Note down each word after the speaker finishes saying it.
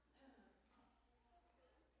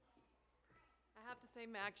say,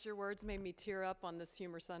 Max, your words made me tear up on this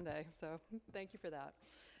Humor Sunday, so thank you for that.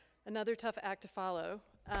 Another tough act to follow.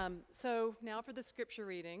 So now for the scripture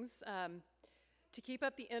readings. To keep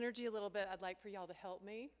up the energy a little bit, I'd like for y'all to help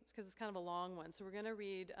me, because it's kind of a long one. So we're going to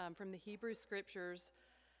read from the Hebrew Scriptures,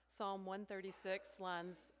 Psalm 136,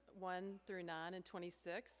 lines 1 through 9 and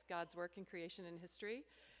 26, God's work in creation and history.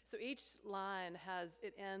 So each line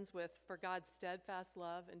it ends with, for God's steadfast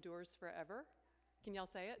love endures forever. Can y'all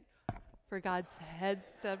say it? For God's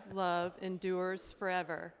steadfast love endures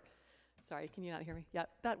forever. Sorry, can you not hear me? Yeah,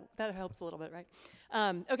 that helps a little bit,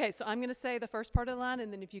 right? Okay, so I'm going to say the first part of the line,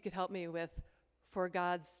 and then if you could help me with, for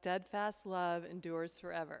God's steadfast love endures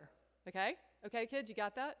forever. Okay? Okay, kids, you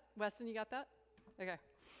got that? Weston, you got that?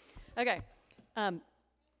 Okay.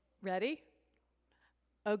 Ready?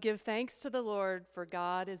 Oh, give thanks to the Lord, for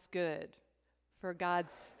God is good. For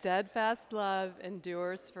God's steadfast love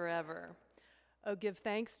endures forever. Oh, give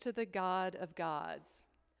thanks to the God of gods.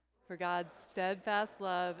 For God's steadfast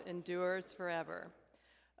love endures forever.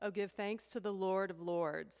 Oh, give thanks to the Lord of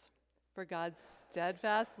lords. For God's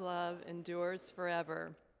steadfast love endures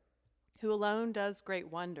forever. Who alone does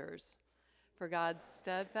great wonders. For God's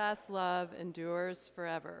steadfast love endures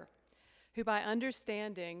forever. Who by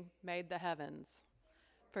understanding made the heavens.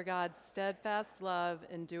 For God's steadfast love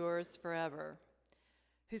endures forever.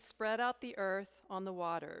 Who spread out the earth on the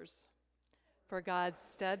waters. For God's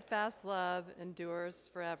steadfast love endures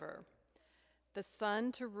forever. The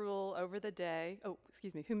sun to rule over the day,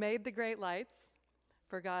 who made the great lights.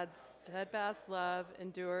 For God's steadfast love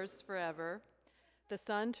endures forever. The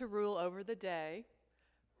sun to rule over the day.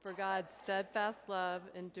 For God's steadfast love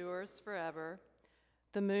endures forever.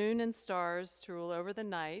 The moon and stars to rule over the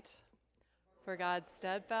night. For God's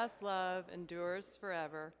steadfast love endures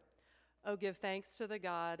forever. Oh, give thanks to the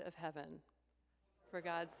God of heaven. For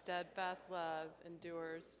God's steadfast love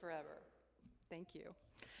endures forever. Thank you.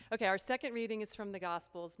 Okay, our second reading is from the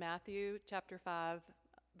Gospels, Matthew chapter 5,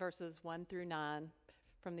 verses 1 through 9,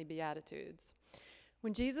 from the Beatitudes.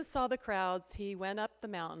 When Jesus saw the crowds, he went up the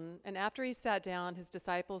mountain, and after he sat down, his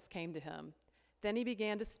disciples came to him. Then he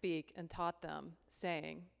began to speak and taught them,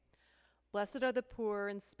 saying, Blessed are the poor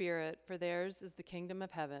in spirit, for theirs is the kingdom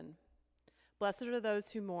of heaven. Blessed are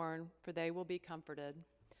those who mourn, for they will be comforted.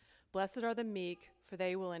 Blessed are the meek, for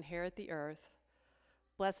they will inherit the earth.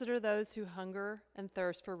 Blessed are those who hunger and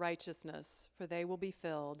thirst for righteousness, for they will be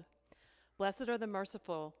filled. Blessed are the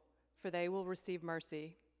merciful, for they will receive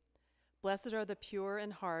mercy. Blessed are the pure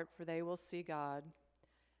in heart, for they will see God.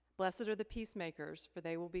 Blessed are the peacemakers, for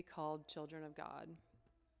they will be called children of God.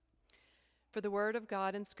 For the word of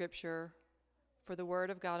God in Scripture, for the word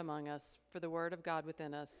of God among us, for the word of God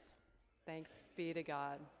within us. Thanks be to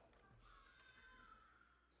God.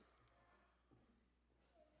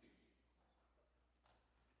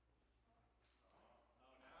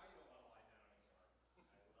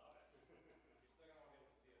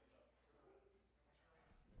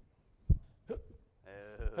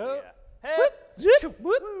 Oh, yeah. Hey! Shoot!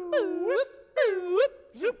 Whoop! Whoop! Whoop!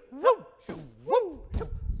 Shoot! Whoop! Shoot! Whoop! Shoot!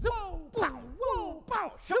 Whoa! Pow! Whoa!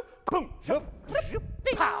 Pow! Shoot! Boom! Shoot! Shoot!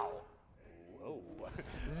 Pow! Whoa!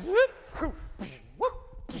 Zip! Whoop! Whoop!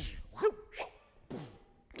 Shoot!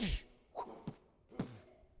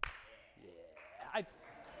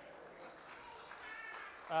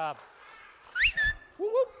 Yeah.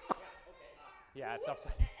 Whoop! Yeah, it's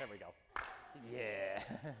upside. There we go. Yeah.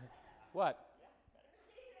 What?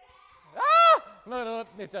 Ah! No,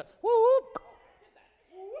 it's a whoop.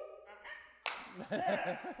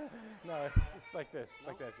 No, it's like this. It's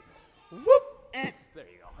like this. Whoop. There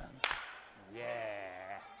you go.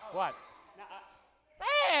 Yeah. What?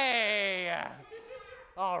 Hey!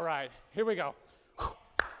 All right, here we go.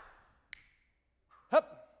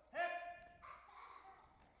 Hup.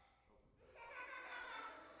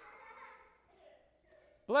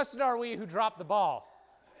 Blessed are we who drop the ball.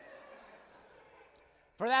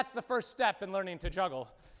 For that's the first step in learning to juggle.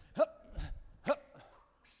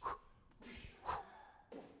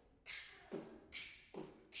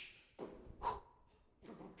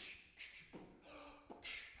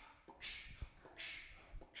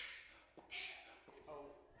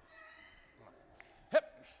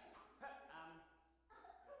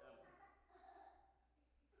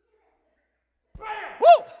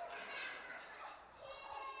 Woo!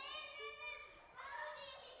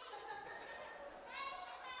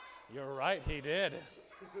 You're right, he did.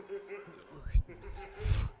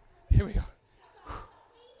 Here we go.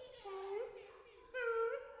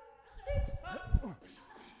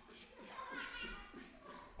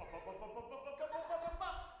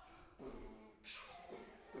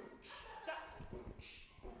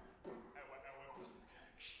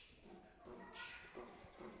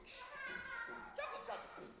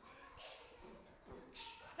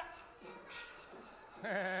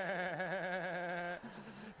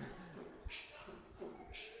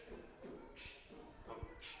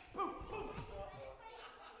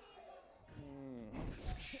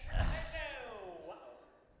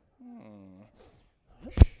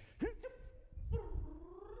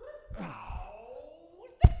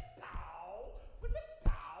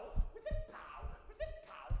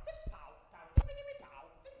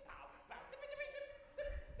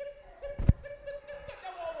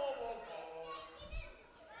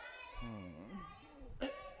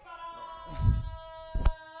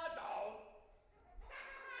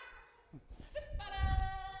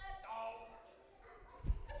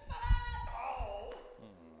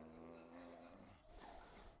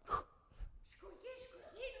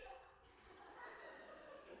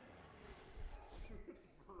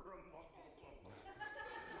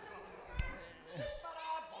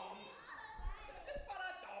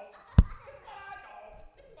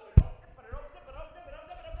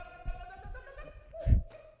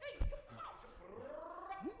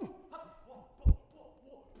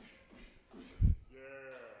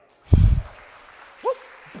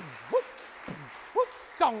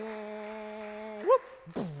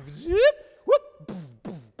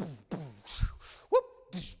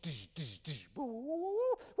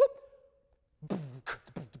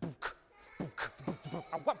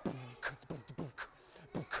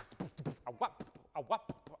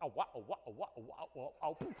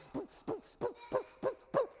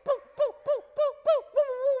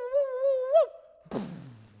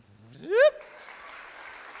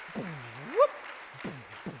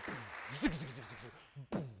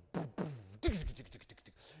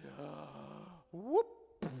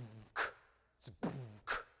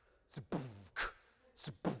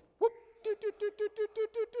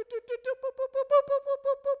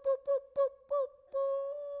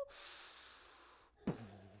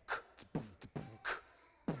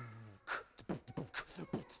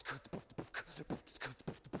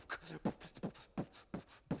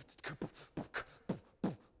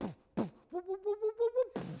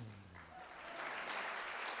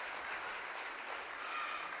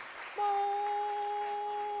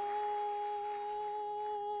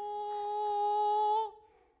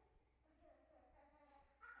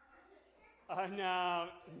 No.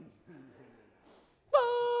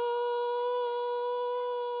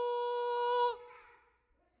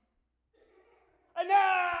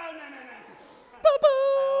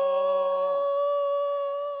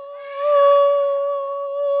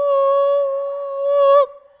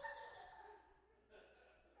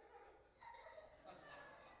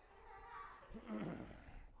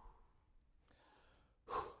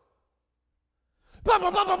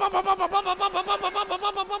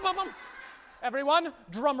 Everyone,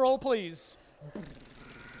 drum roll, please.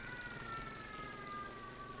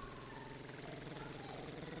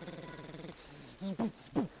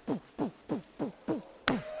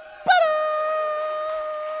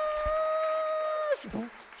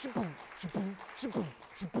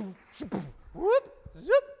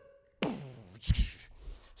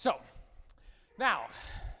 So, now,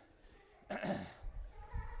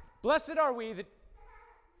 blessed are we that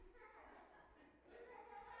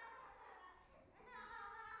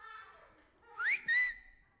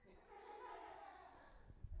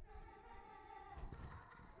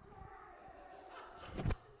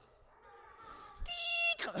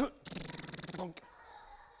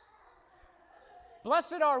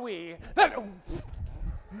blessed are we that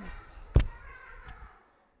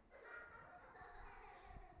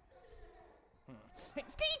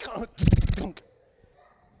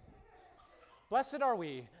blessed are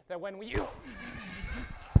we that when we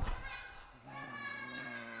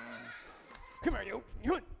come here,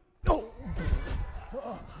 you oh.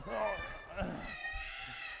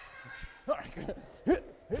 All right, good.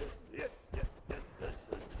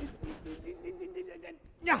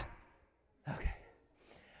 Yeah. Okay.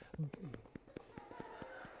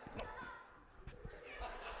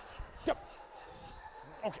 Stop.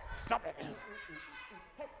 Okay, stop it.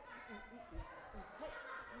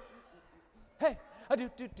 Hey, I do.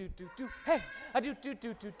 Hey, I do.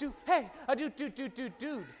 Hey, I do.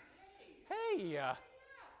 Dude. Hey, yeah,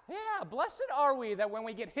 blessed are we that when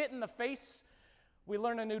we get hit in the face, we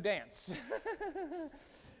learn a new dance.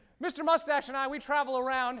 Mr. Mustache and I, we travel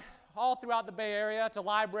around all throughout the Bay Area to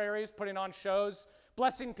libraries, putting on shows,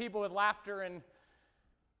 blessing people with laughter and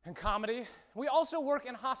comedy. We also work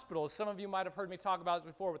in hospitals. Some of you might have heard me talk about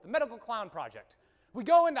this before with the Medical Clown Project. We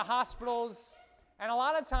go into hospitals, and a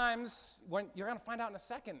lot of times, when you're going to find out in a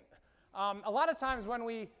second, a lot of times when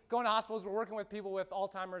we go into hospitals, we're working with people with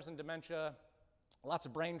Alzheimer's and dementia, lots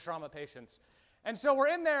of brain trauma patients. And so we're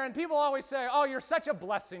in there, and people always say, oh, you're such a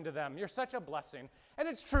blessing to them. You're such a blessing. And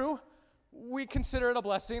it's true. We consider it a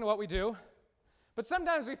blessing, what we do. But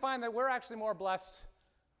sometimes we find that we're actually more blessed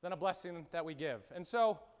than a blessing that we give. And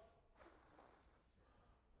so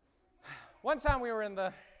one time we were in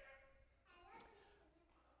the...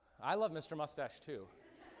 I love Mr. Mustache, too.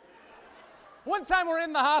 One time we're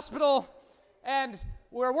in the hospital, and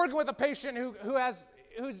we're working with a patient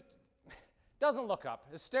who's doesn't look up,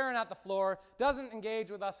 is staring at the floor, doesn't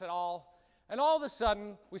engage with us at all, and all of a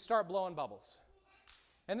sudden, we start blowing bubbles.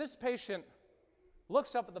 And this patient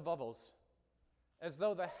looks up at the bubbles as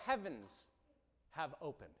though the heavens have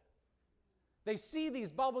opened. They see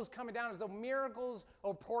these bubbles coming down as though miracles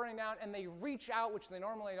are pouring down, and they reach out, which they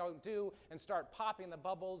normally don't do, and start popping the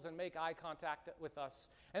bubbles and make eye contact with us.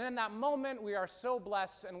 And in that moment, we are so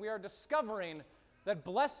blessed, and we are discovering that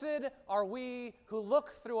blessed are we who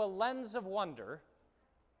look through a lens of wonder,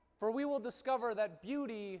 for we will discover that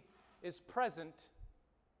beauty is present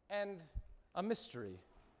and a mystery.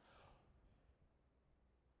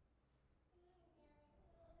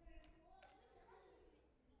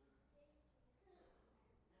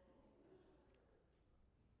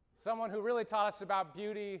 Someone who really taught us about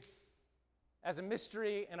beauty as a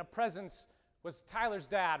mystery and a presence was Tyler's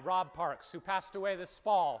dad, Rob Parks, who passed away this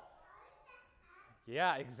fall.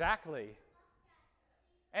 Yeah, exactly.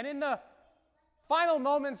 And in the final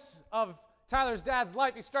moments of Tyler's dad's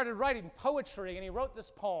life, he started writing poetry, and he wrote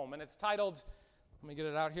this poem, and it's titled, let me get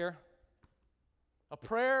it out here, "A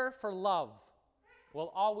Prayer for Love Will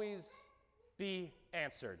Always Be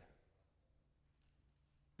Answered."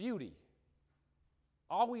 Beauty,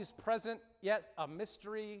 always present, yet a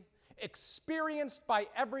mystery, experienced by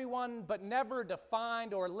everyone, but never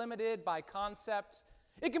defined or limited by concept.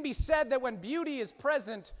 It can be said that when beauty is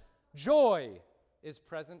present, joy is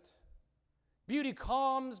present. Beauty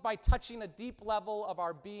calms by touching a deep level of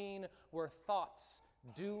our being where thoughts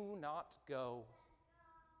do not go.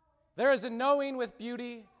 There is a knowing with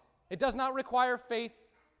beauty. It does not require faith.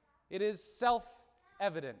 It is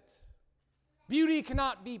self-evident. Beauty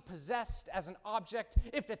cannot be possessed as an object.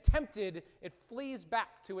 If attempted, it flees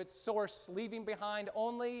back to its source, leaving behind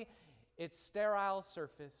only its sterile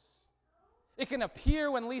surface. It can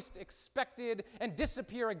appear when least expected and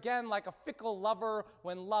disappear again like a fickle lover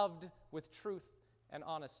when loved with truth and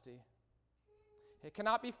honesty. It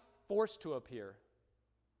cannot be forced to appear.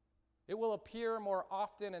 It will appear more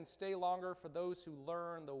often and stay longer for those who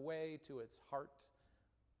learn the way to its heart.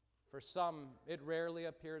 For some, it rarely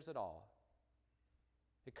appears at all.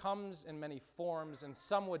 It comes in many forms, and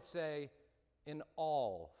some would say in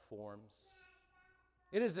all forms.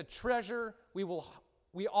 It is a treasure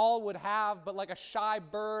we all would have, but like a shy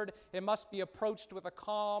bird, it must be approached with a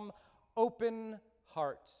calm, open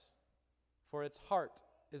heart. For its heart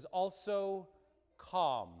is also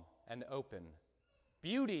calm and open.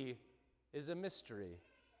 Beauty is a mystery,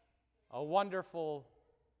 a wonderful,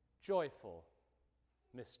 joyful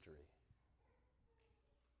mystery.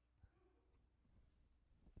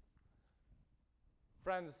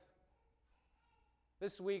 Friends,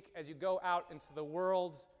 this week as you go out into the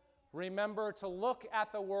world, remember to look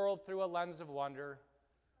at the world through a lens of wonder.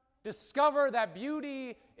 Discover that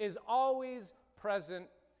beauty is always present,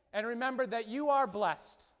 and remember that you are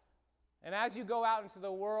blessed. And as you go out into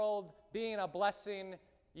the world being a blessing,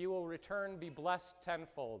 you will return be blessed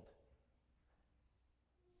tenfold.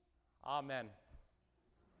 Amen.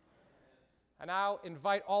 I now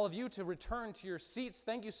invite all of you to return to your seats.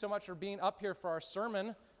 Thank you so much for being up here for our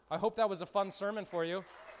sermon. I hope that was a fun sermon for you.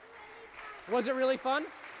 Was it really fun?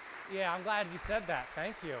 Yeah, I'm glad you said that.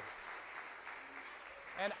 Thank you.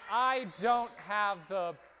 And I don't have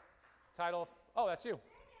the title. Oh, that's you.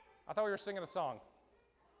 I thought we were singing a song.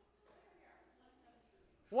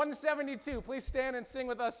 172. Please stand and sing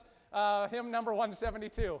with us hymn number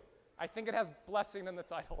 172. I think it has blessing in the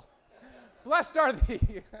title. Blessed are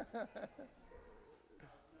thee.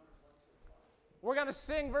 We're going to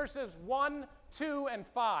sing verses 1, 2, and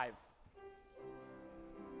 5.